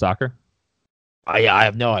 right? Soccer. I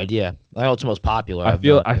have no idea. I know it's the most popular. I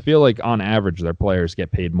feel like on average their players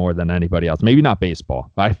get paid more than anybody else. Maybe not baseball,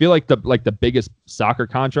 but I feel like the biggest soccer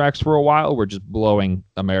contracts for a while were just blowing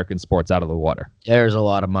American sports out of the water. There's a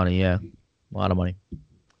lot of money. Yeah, a lot of money.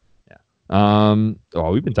 Oh,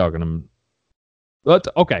 we've been talking to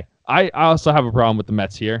okay. I also have a problem with the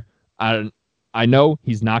Mets here. I know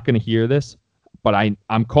he's not going to hear this, but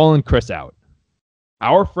I'm calling Chris out.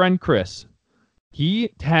 Our friend Chris, he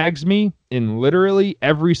tags me in literally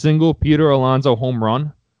every single Peter Alonso home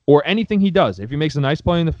run or anything he does. If he makes a nice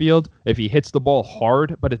play in the field, if he hits the ball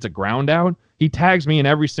hard, but it's a ground out, he tags me in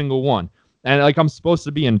every single one. And like I'm supposed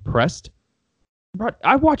to be impressed. But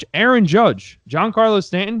I watch Aaron Judge, Giancarlo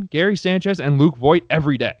Stanton, Gary Sanchez, and Luke Voit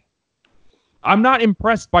every day. I'm not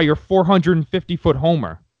impressed by your 450-foot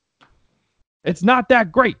homer. It's not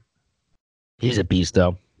that great. He's a beast,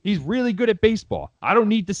 though. He's really good at baseball. I don't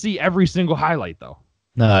need to see every single highlight, though.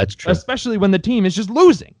 No, that's true. Especially when the team is just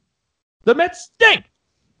losing. The Mets stink.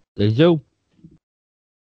 They do.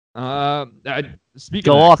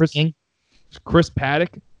 Speaking of Chris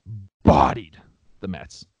Paddock bodied the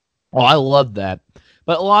Mets. Oh, I love that.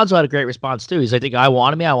 But Alonso had a great response, too. He's like, the guy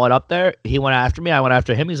wanted me. I went up there. He went after me. I went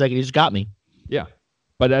after him. He's like, he just got me. Yeah.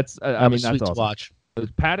 But that's, that's sweet awesome. To watch.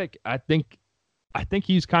 Paddock, I think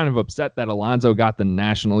he's kind of upset that Alonso got the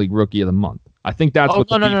National League Rookie of the Month. I think that's what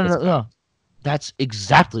No. That's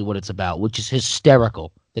exactly what it's about, which is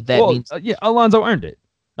hysterical. That means Alonso earned it.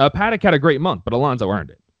 Paddock had a great month, but Alonso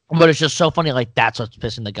earned it. But it's just so funny. Like, that's what's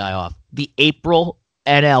pissing the guy off. The April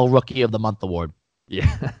NL Rookie of the Month award.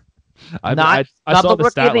 Yeah. I the saw the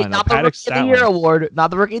stat line. Not the Rookie of the Year award. Not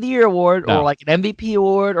the Rookie of the Year award or like an MVP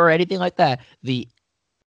award or anything like that. The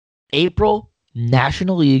April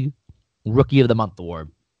National League Rookie of the Month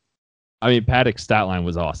award. I mean, Paddock's stat line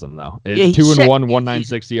was awesome, though. 2-1,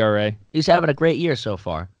 1.96 ERA. He's having a great year so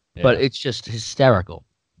far, but it's just hysterical.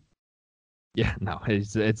 Yeah, no,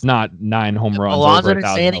 it's not 9 home runs. Alonso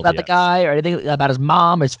didn't say anything about the guy or anything about his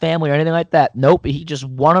mom, his family, or anything like that. Nope, he just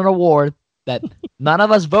won an award that none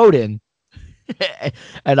of us vote in,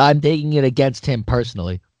 and I'm taking it against him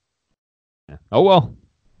personally. Yeah. Oh, well.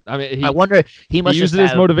 I mean, I wonder, he must use it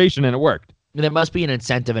as motivation, and it worked. There must be an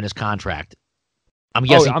incentive in his contract. I'm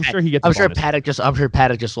guessing. I'm sure he gets. I'm sure Paddock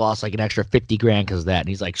just lost like an extra $50,000 because of that, and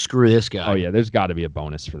he's like, "Screw this guy." Oh yeah, there's got to be a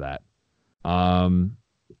bonus for that.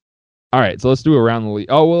 All right, so let's do around the league.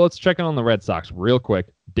 Oh well, let's check in on the Red Sox real quick.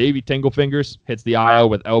 Davey Tinglefingers hits the IL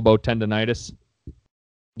with elbow tendonitis.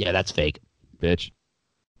 Yeah, that's fake. Bitch.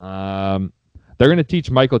 They're gonna teach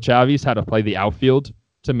Michael Chavis how to play the outfield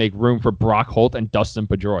to make room for Brock Holt and Dustin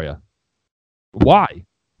Pedroia. Why?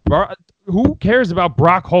 Who cares about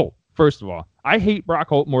Brock Holt? First of all, I hate Brock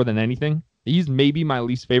Holt more than anything. He's maybe my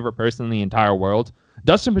least favorite person in the entire world.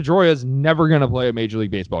 Dustin Pedroia is never going to play a Major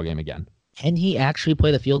League Baseball game again. Can he actually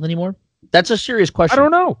play the field anymore? That's a serious question.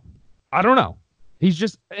 I don't know. He's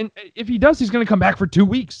just, and if he does, he's going to come back for 2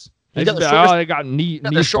 weeks. I got knee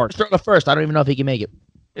short the first. I don't even know if he can make it.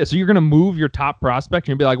 Yeah, so you're going to move your top prospect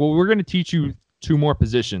and be like, well, we're going to teach you 2 more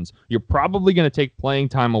positions. You're probably going to take playing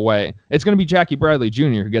time away. It's going to be Jackie Bradley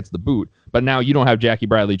Jr. who gets the boot, but now you don't have Jackie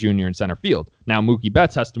Bradley Jr. in center field. Now Mookie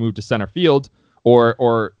Betts has to move to center field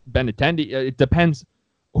or Benintendi. It depends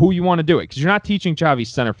who you want to do it because you're not teaching Chavis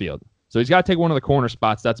center field. So he's got to take one of the corner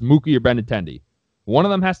spots. That's Mookie or Benintendi. One of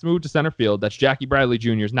them has to move to center field. That's Jackie Bradley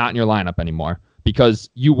Jr. is not in your lineup anymore because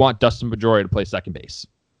you want Dustin Pedroia to play second base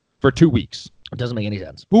for 2 weeks. It doesn't make any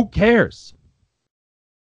sense. Who cares?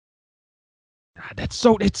 God, it's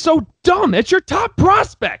so dumb. It's your top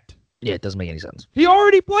prospect. Yeah, it doesn't make any sense. He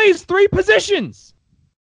already plays 3 positions.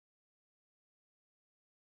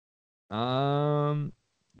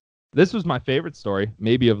 This was my favorite story,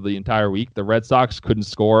 maybe of the entire week. The Red Sox couldn't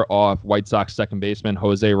score off White Sox second baseman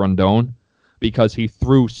Jose Rondon because he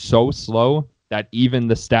threw so slow that even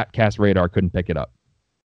the StatCast radar couldn't pick it up.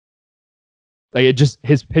 Like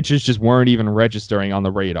his pitches just weren't even registering on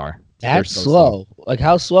the radar. That's so slow. Like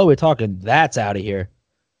how slow we're talking? That's out of here.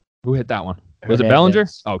 Who hit that one? Was it Bellinger?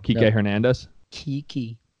 Oh, Kike Hernandez.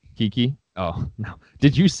 Kike Kiki? Oh, no.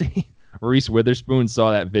 Did you see Reese Witherspoon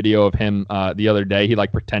saw that video of him the other day? He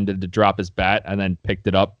like pretended to drop his bat and then picked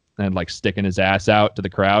it up and like sticking his ass out to the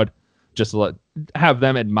crowd just to have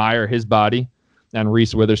them admire his body. And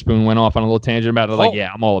Reese Witherspoon went off on a little tangent about it. Like,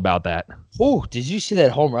 yeah, I'm all about that. Oh, did you see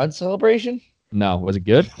that home run celebration? No. Was it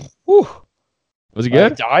good? Whew. Was it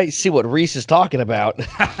good? I see what Reese is talking about.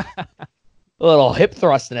 A little hip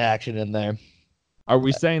thrust in action in there. Are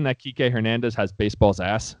we saying that Kike Hernandez has baseball's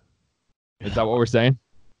ass? Is that what we're saying?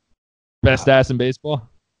 Best ass in baseball?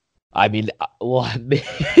 I mean, well, maybe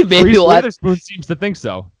Reese Witherspoon seems to think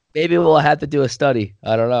so. Maybe we'll have to do a study.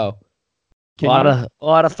 I don't know. A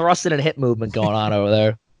lot of thrusting and hip movement going on over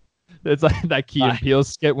there. It's like that Key and Peele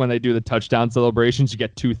skit when they do the touchdown celebrations. You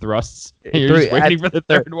get 2 thrusts. And you're just waiting for the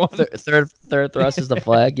third one. Third thrust is the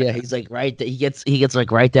flag. Yeah, he's like he gets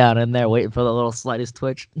like right down in there, waiting for the little slightest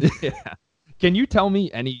twitch. Yeah. Can you tell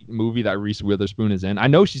me any movie that Reese Witherspoon is in? I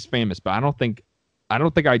know she's famous, but I don't think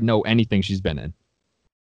I know anything she's been in.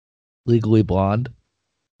 Legally Blonde.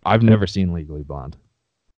 I've never seen Legally Blonde.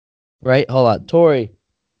 Right? Hold on, Tori.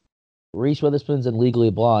 Reese Witherspoon's in Legally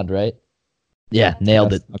Blonde, right? Yeah,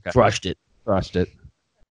 nailed it. Okay. Crushed it.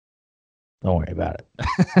 Don't worry about it.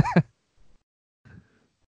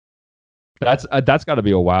 That's got to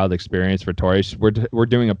be a wild experience for Tori. We're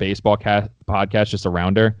doing a baseball podcast just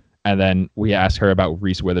around her, and then we ask her about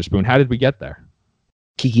Reese Witherspoon. How did we get there?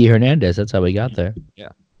 Kiki Hernandez. That's how we got there. Yeah.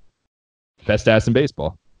 Best ass in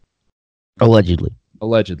baseball. Allegedly.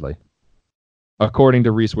 According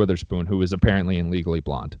to Reese Witherspoon, who is apparently in Legally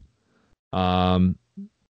Blonde.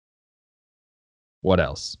 What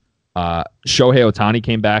else? Shohei Ohtani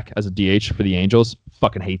came back as a DH for the Angels.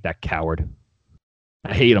 Fucking hate that coward.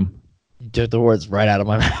 I hate him. You took the words right out of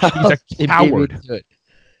my mouth. He's a coward.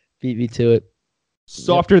 Beat me to it.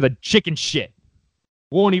 Softer than chicken shit.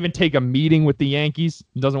 Won't even take a meeting with the Yankees.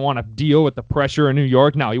 Doesn't want to deal with the pressure in New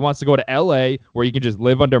York. Now he wants to go to L.A. where you can just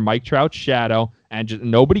live under Mike Trout's shadow and just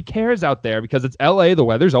nobody cares out there because it's L.A. The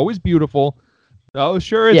weather's always beautiful. Oh,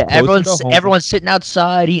 sure. It's everyone's sitting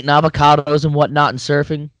outside eating avocados and whatnot and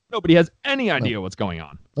surfing. Nobody has any idea what's going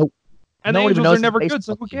on. Nope. And the Angels are never good,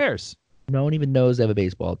 so who cares? No one even knows they have a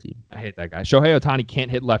baseball team. I hate that guy. Shohei Ohtani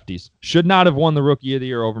can't hit lefties. Should not have won the Rookie of the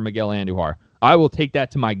Year over Miguel Andujar. I will take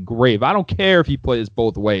that to my grave. I don't care if he plays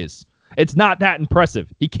both ways. It's not that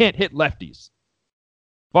impressive. He can't hit lefties.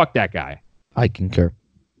 Fuck that guy. I concur.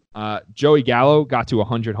 Joey Gallo got to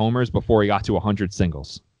 100 homers before he got to 100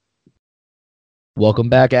 singles. Welcome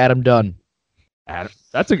back, Adam Dunn.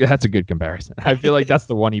 That's a good comparison. I feel like that's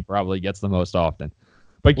the one he probably gets the most often.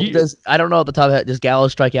 But I don't know at the top of that. Does Gallo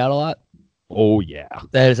strike out a lot? Oh yeah,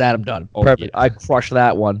 that is Adam Dunn. Oh, perfect. Yeah. I crushed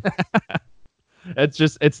that one.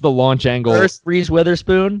 It's the launch angle. First Reese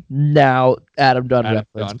Witherspoon, now Adam Dunn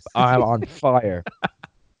reference. I'm on fire.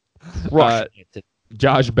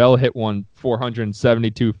 Josh Bell hit one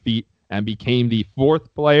 472 feet and became the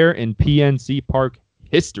 4th player in PNC Park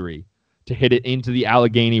history to hit it into the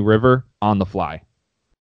Allegheny River on the fly.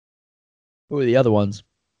 Who are the other ones?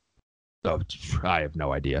 Oh, I have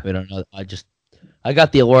no idea. We don't know. I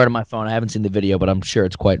got the alert on my phone. I haven't seen the video, but I'm sure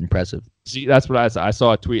it's quite impressive. See, that's what I saw. I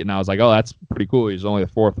saw a tweet and I was like, oh, that's pretty cool. He's only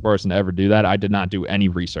the 4th person to ever do that. I did not do any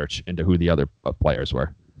research into who the other players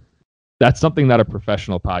were. That's something that a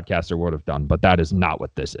professional podcaster would have done, but that is not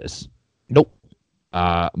what this is. Nope.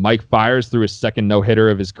 Mike Fiers threw his 2nd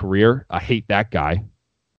no-hitter of his career. I hate that guy.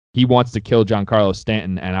 He wants to kill Giancarlo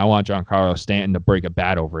Stanton, and I want Giancarlo Stanton to break a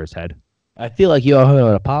bat over his head. I feel like you owe him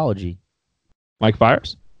an apology. Mike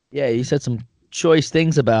Fiers? Yeah, you said some choice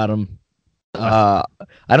things about him. I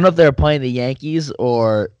don't know if they were playing the Yankees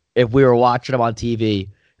or if we were watching them on TV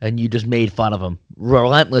and you just made fun of him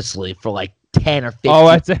relentlessly for like 10 or 15. Oh,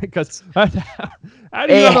 that's it. Because how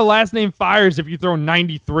do you have a last name Fiers if you throw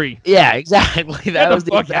 93? Yeah, exactly. Get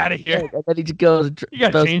the fuck out of here. And then he just goes. You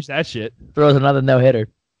got to change that shit. Throws another no-hitter.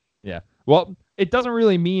 Yeah. Well, it doesn't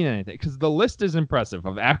really mean anything because the list is impressive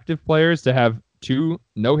of active players to have 2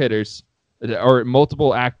 no-hitters or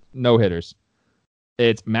multiple no-hitters.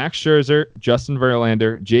 It's Max Scherzer, Justin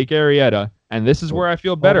Verlander, Jake Arrieta, and this is where I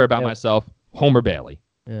feel better about myself, Homer Bailey.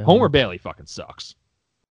 Yeah. Homer Bailey fucking sucks.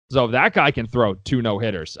 So if that guy can throw 2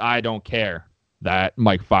 no-hitters, I don't care that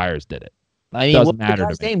Mike Fiers did it. I mean, what's the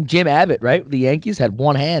guy's name? Jim Abbott, right? The Yankees had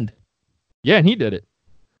 1 hand. Yeah, and he did it.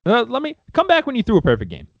 Let me come back when you threw a perfect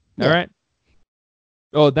game. Yeah. All right?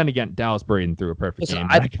 Oh, then again, Dallas Braden threw a perfect game.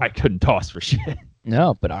 I couldn't toss for shit.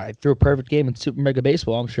 No, but I threw a perfect game in Super Mega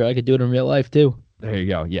Baseball. I'm sure I could do it in real life, too. There you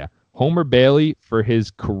go. Yeah. Homer Bailey for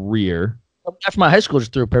his career. After my high school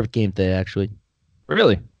just threw a perfect game today, actually.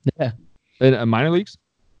 Really? Yeah. In minor leagues?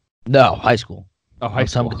 No, high school. Oh, high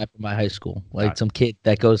Some school. guy from my high school, like some kid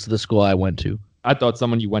that goes to the school I went to. I thought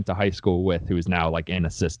someone you went to high school with who is now like in a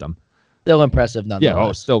system. Still impressive, Yeah,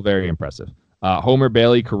 nonetheless. still very impressive. Homer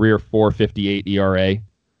Bailey, career 4.58 ERA.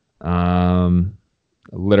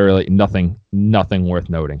 Literally nothing worth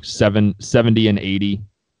noting. 70 and 80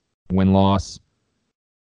 win-loss.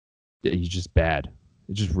 Yeah, he's just bad.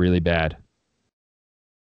 It's just really bad.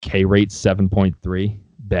 K rate 7.3.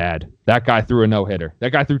 Bad. That guy threw a no-hitter.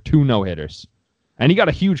 That guy threw 2 no-hitters. And he got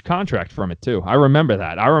a huge contract from it, too. I remember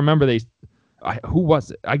that. I remember who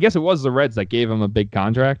was it? I guess it was the Reds that gave him a big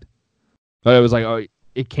contract. But it was like,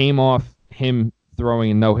 it came off him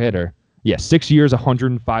throwing a no-hitter. Yeah, 6 years,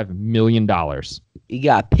 $105 million. He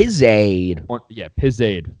got pizzade. Yeah,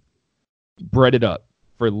 pizzade. Breaded up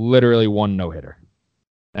for literally 1 no-hitter.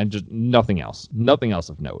 And just nothing else. Nothing else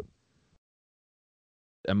of note.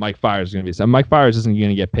 And Mike Fiers is going to be... Mike Fiers isn't going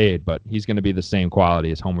to get paid, but he's going to be the same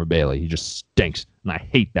quality as Homer Bailey. He just stinks. And I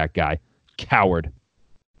hate that guy. Coward.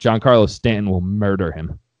 Giancarlo Stanton will murder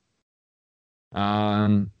him.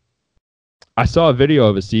 I saw a video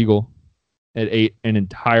of a seagull. It ate an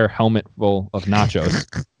entire helmet full of nachos.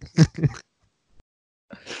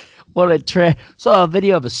 Saw a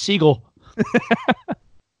video of a seagull.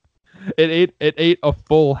 It ate a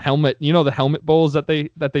full helmet. You know the helmet bowls that they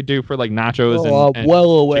do for like nachos. I'm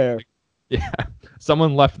well aware. Yeah,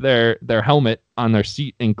 someone left their helmet on their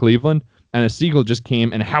seat in Cleveland, and a seagull just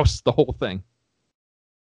came and housed the whole thing.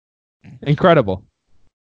 Incredible.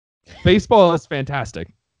 Baseball is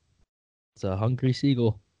fantastic. It's a hungry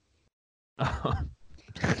seagull.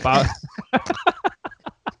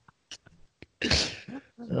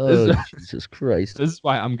 Jesus Christ. This is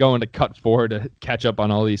why I'm going to cut 4 to catch up on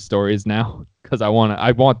all these stories now, because I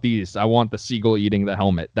want these. I want the seagull eating the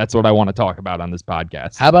helmet. That's what I want to talk about on this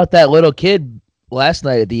podcast. How about that little kid last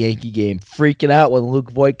night at the Yankee game freaking out when Luke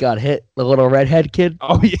Voigt got hit? The little redhead kid?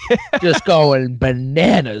 Oh, yeah. Just going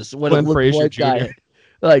bananas when Clint Luke Frazier Voigt Jr. got hit.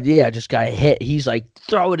 Like, yeah, just got hit. He's like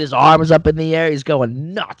throwing his arms up in the air. He's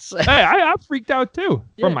going nuts. Hey, I freaked out too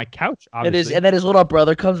Yeah. from my couch, obviously. And then his little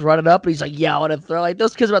brother comes running up and he's like yelling and throwing. Like,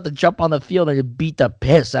 those kids are about to jump on the field and beat the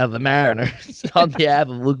piss out of the Mariners on behalf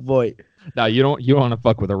of Luke Voigt. No, you don't want to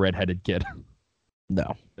fuck with a redheaded kid.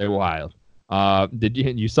 No. They're wild. Did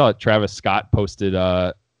you saw Travis Scott posted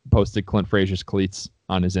Clint Frazier's cleats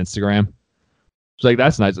on his Instagram? It's like,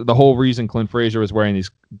 that's nice. The whole reason Clint Frazier was wearing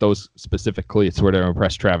those specific cleats were to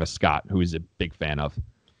impress Travis Scott, who he's a big fan of.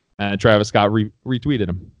 And Travis Scott retweeted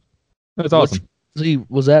him. That's awesome.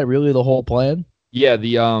 Was that really the whole plan? Yeah,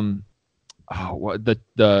 the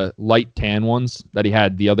light tan ones that he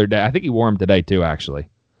had the other day. I think he wore them today too, actually.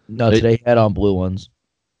 No, today he had on blue ones.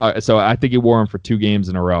 So I think he wore them for 2 games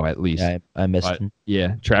in a row at least. Yeah, I missed him.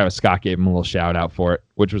 Yeah, Travis Scott gave him a little shout out for it,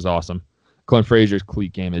 which was awesome. Clint Frazier's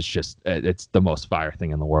cleat game is just, it's the most fire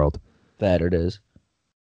thing in the world. That it is.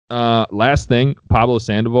 Last thing, Pablo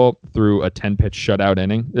Sandoval threw a 10-pitch shutout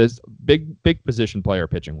inning. This big position player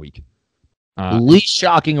pitching week. Least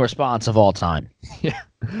shocking response of all time. Yeah,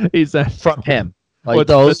 he said from him. Like What's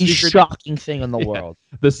the the least secret- shocking thing in the world.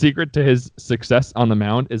 The secret to his success on the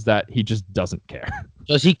mound is that he just doesn't care.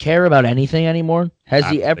 Does he care about anything anymore? Has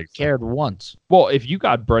he don't ever think so. cared once? Well, if you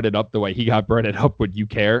got breaded up the way he got breaded up, would you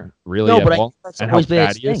care really No, at but I all? think that's And how always been bad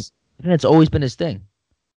his he thing. is? I think it's always been his thing.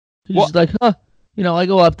 He's Well- just like, I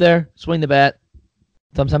go up there, swing the bat.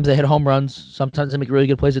 Sometimes I hit home runs. Sometimes I make really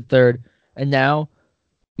good plays at third. And now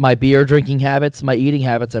my beer drinking habits, my eating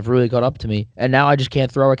habits have really caught up to me. And now I just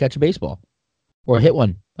can't throw or catch a baseball or hit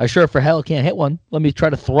one. I sure for hell can't hit one. Let me try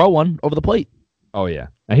to throw one over the plate. Oh, yeah.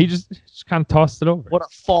 And he just kind of tossed it over. What a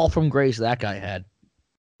fall from grace that guy had.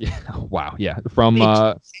 Yeah. Wow. Yeah. From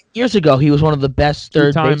Years ago, he was one of the best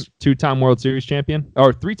third base. two-time World Series champion,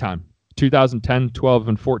 or 3-time, 2010, 12,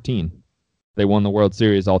 and 14. They won the World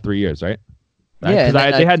Series all 3 years, right? Yeah,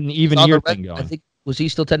 because they had an even year thing going. I think, was he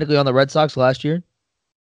still technically on the Red Sox last year,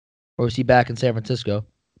 or was he back in San Francisco?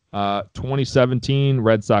 2017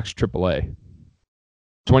 Red Sox AAA.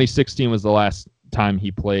 2016 was the last time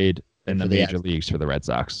he played in the major leagues for the Red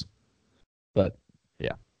Sox. But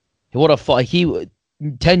yeah, what a fall!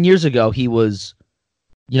 10 years ago he was,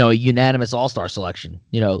 a unanimous All-Star selection.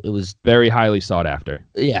 It was very highly sought after.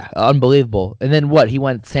 Yeah, unbelievable. And then what? He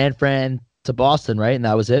went San Fran to Boston, right? And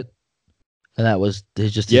that was it. And that was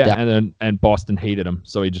just his and Boston hated him,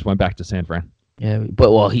 so he just went back to San Fran. Yeah,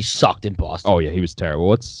 but he sucked in Boston. Oh yeah, he was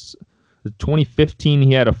terrible. 2015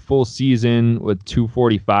 he had a full season with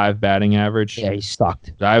 245 batting average. Yeah, he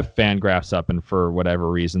sucked. I have fan graphs up, and for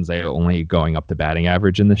whatever reasons they are only going up to batting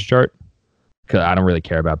average in this chart because I don't really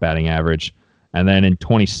care about batting average. And then in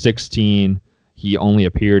 2016 He only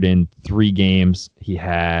appeared in 3 games. He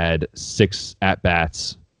had 6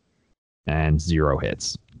 at-bats and 0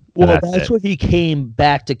 hits. Well, that's when he came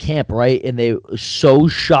back to camp, right? And they were so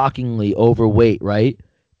shockingly overweight, right?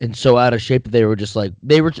 And so out of shape that they were just like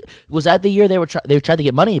Was that the year they tried to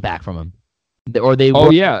get money back from him, or they? Oh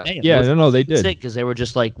yeah, no, they did because they were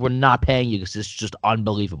just like, we're not paying you because it's just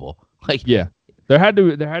unbelievable. Like yeah, there had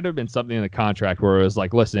to have been something in the contract where it was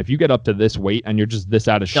like, listen, if you get up to this weight and you're just this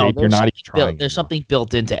out of shape, you're not even trying. There's something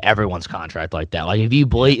built into everyone's contract like that. Like if you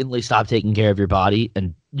blatantly stop taking care of your body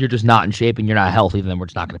and you're just not in shape and you're not healthy, then we're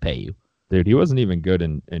just not going to pay you. Dude, he wasn't even good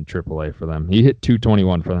in AAA for them. He hit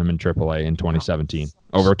 221 for them in AAA in 2017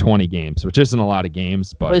 over 20 games, which isn't a lot of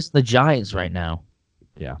games. But he's the Giants right now.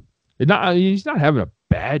 Yeah, he's not having a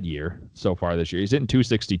bad year so far this year. He's hitting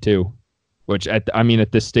 262, which at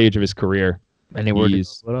this stage of his career, and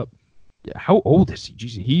he's up. Yeah, how old is he?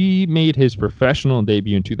 Jeez, he made his professional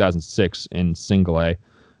debut in 2006 in Single A,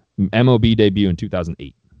 MLB debut in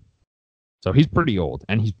 2008. So he's pretty old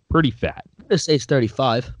and he's pretty fat. I'm gonna say he's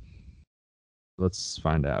 35. Let's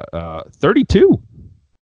find out. 32.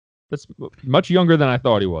 That's much younger than I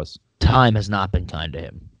thought he was. Time has not been kind to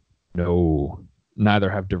him. No, neither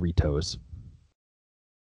have Doritos.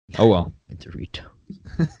 Oh well. Dorito.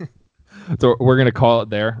 So we're gonna call it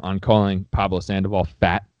there on calling Pablo Sandoval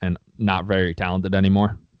fat and not very talented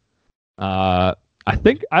anymore. I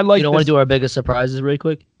think I like. You don't want to do our biggest surprises really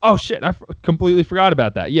quick? Oh shit! I completely forgot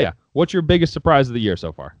about that. Yeah. What's your biggest surprise of the year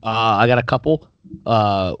so far? I got a couple.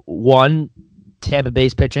 One, Tampa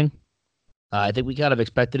Bay's pitching. I think we kind of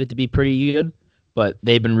expected it to be pretty good, but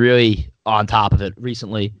they've been really on top of it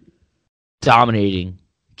recently, dominating,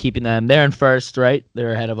 keeping them. They're in first, right?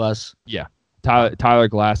 They're ahead of us. Yeah. Tyler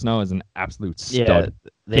Glasnow is an absolute stud.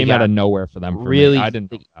 Yeah, came out of nowhere for them. Really, I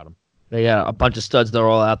didn't know about him. They got a bunch of studs that are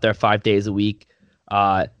all out there 5 days a week.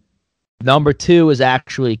 Number 2 is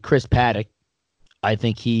actually Chris Paddock. I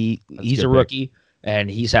think he's a rookie,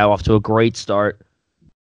 and he's off to a great start.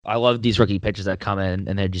 I love these rookie pitchers that come in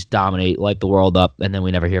and they just dominate, light the world up, and then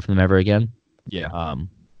we never hear from them ever again. Yeah.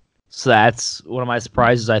 So that's one of my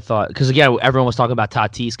surprises. I thought because again, everyone was talking about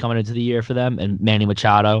Tatis coming into the year for them, and Manny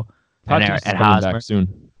Machado and Hosmer. Back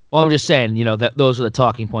soon. Well, I'm just saying, those are the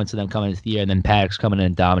talking points of them coming into the year, and then Paddock's coming in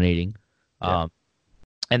and dominating. Yeah.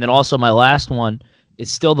 And then also my last one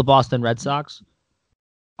is still the Boston Red Sox.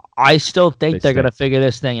 I still think they're going to figure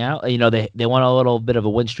this thing out. They won a little bit of a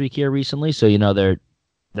win streak here recently, so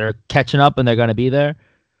they're catching up and they're going to be there.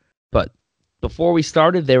 But before we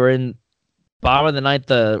started, they were in bottom of the ninth.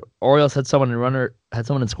 The Orioles had someone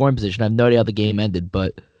in scoring position. I have no idea how the game ended,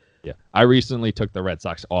 but yeah, I recently took the Red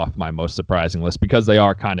Sox off my most surprising list because they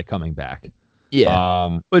are kind of coming back.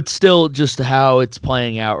 Yeah, but still, just how it's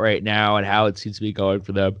playing out right now and how it seems to be going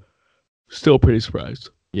for them, still pretty surprised.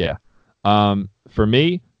 Yeah, for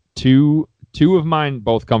me, two of mine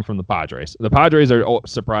both come from the Padres. The Padres are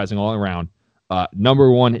surprising all around.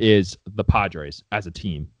 Number 1 is the Padres as a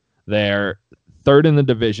team. They're third in the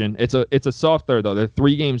division. It's a soft third though. They're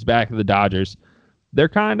 3 games back of the Dodgers.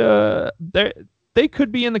 They're they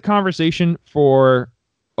could be in the conversation for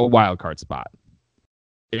a wild card spot.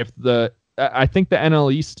 I think the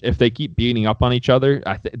NL East, if they keep beating up on each other,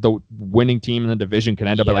 the winning team in the division can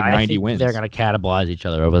end up at like 90 wins. They're going to cannibalize each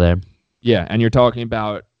other over there. Yeah, and you're talking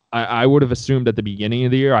about. I would have assumed at the beginning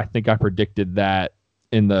of the year. I think I predicted that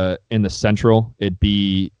in the Central, it'd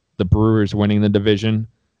be the Brewers winning the division,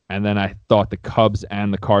 and then I thought the Cubs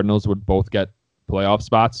and the Cardinals would both get playoff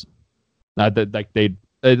spots.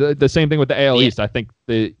 The same thing with the AL East. I think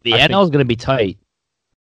the NL is going to be tight.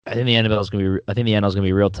 I think the NL is going to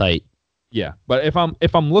be real tight. Yeah, but if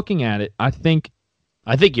I'm looking at it, I think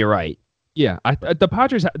you're right. Yeah, the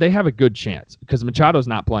Padres, they have a good chance because Machado's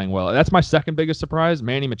not playing well. That's my second biggest surprise.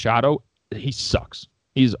 Manny Machado, he sucks.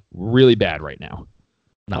 He's really bad right now.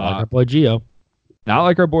 Not like our boy Gio. Not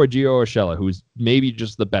like our boy Gio Urshela, who's maybe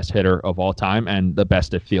just the best hitter of all time and the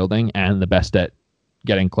best at fielding and the best at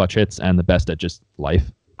getting clutch hits and the best at just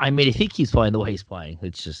life. I mean, if he keeps playing the way he's playing,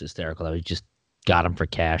 it's just hysterical that we just got him for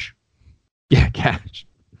cash. Yeah, cash.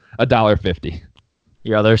 $1.50.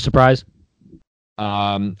 Your other surprise?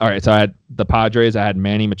 All right, so I had the Padres, I had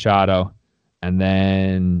Manny Machado, and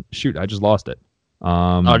then I just lost it.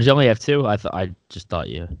 Did you only have 2? I just thought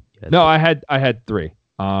you had No, 3. I had 3.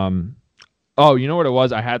 You know what it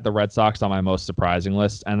was? I had the Red Sox on my most surprising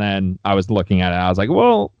list, and then I was looking at it. I was like,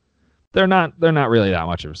 well, they're not really that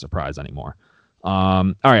much of a surprise anymore.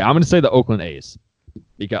 All right, I'm going to say the Oakland A's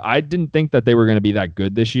because I didn't think that they were going to be that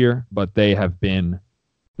good this year, but they've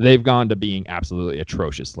gone to being absolutely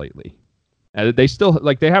atrocious lately. They still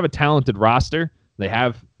they have a talented roster. They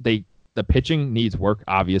the pitching needs work,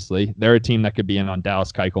 obviously. They're a team that could be in on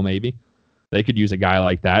Dallas Keuchel, maybe. They could use a guy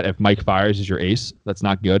like that. If Mike Fiers is your ace, that's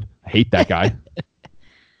not good. I hate that guy.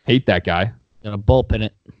 Hate that guy. Gonna bullpen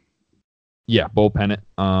it. Yeah, bullpen it.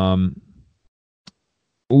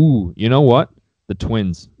 Ooh, you know what? The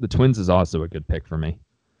Twins. The Twins is also a good pick for me.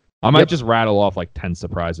 I might just rattle off like 10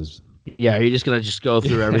 surprises. Yeah, are you just gonna go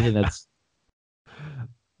through everything that's?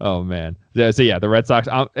 Oh man. So yeah, the Red Sox.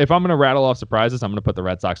 If I'm gonna rattle off surprises, I'm gonna put the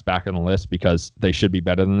Red Sox back on the list because they should be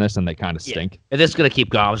better than this, and they kind of stink. If this is gonna keep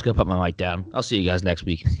going, I'm just gonna put my mic down. I'll see you guys next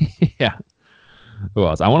week. Yeah. Who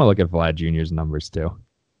else? I want to look at Vlad Jr.'s numbers too.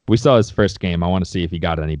 We saw his first game. I want to see if he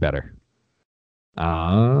got any better.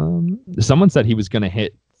 Someone said he was gonna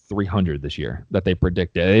hit 300 this year. That they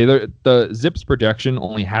predicted. The Zips projection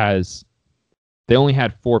only had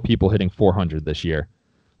 4 people hitting 400 this year,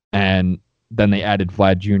 and then they added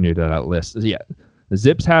Vlad Jr. to that list. Yeah, the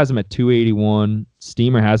Zips has him at 281.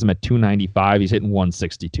 Steamer has him at 295. He's hitting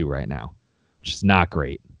 162 right now, which is not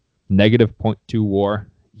great. Negative .2 WAR.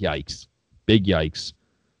 Yikes! Big yikes.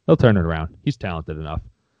 He'll turn it around. He's talented enough.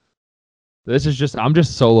 I'm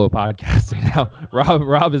just solo podcasting now.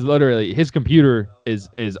 Rob is literally, his computer is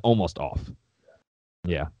almost off.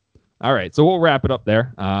 Yeah. All right. So we'll wrap it up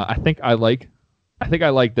there. I think I like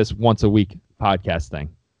this once a week podcast thing.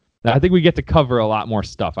 I think we get to cover a lot more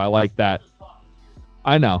stuff. I like that.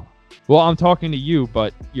 I know. Well, I'm talking to you,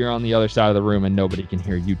 but you're on the other side of the room and nobody can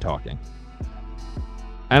hear you talking.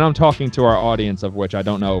 And I'm talking to our audience, of which I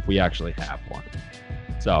don't know if we actually have one.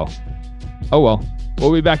 So, oh well.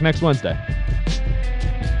 We'll be back next Wednesday.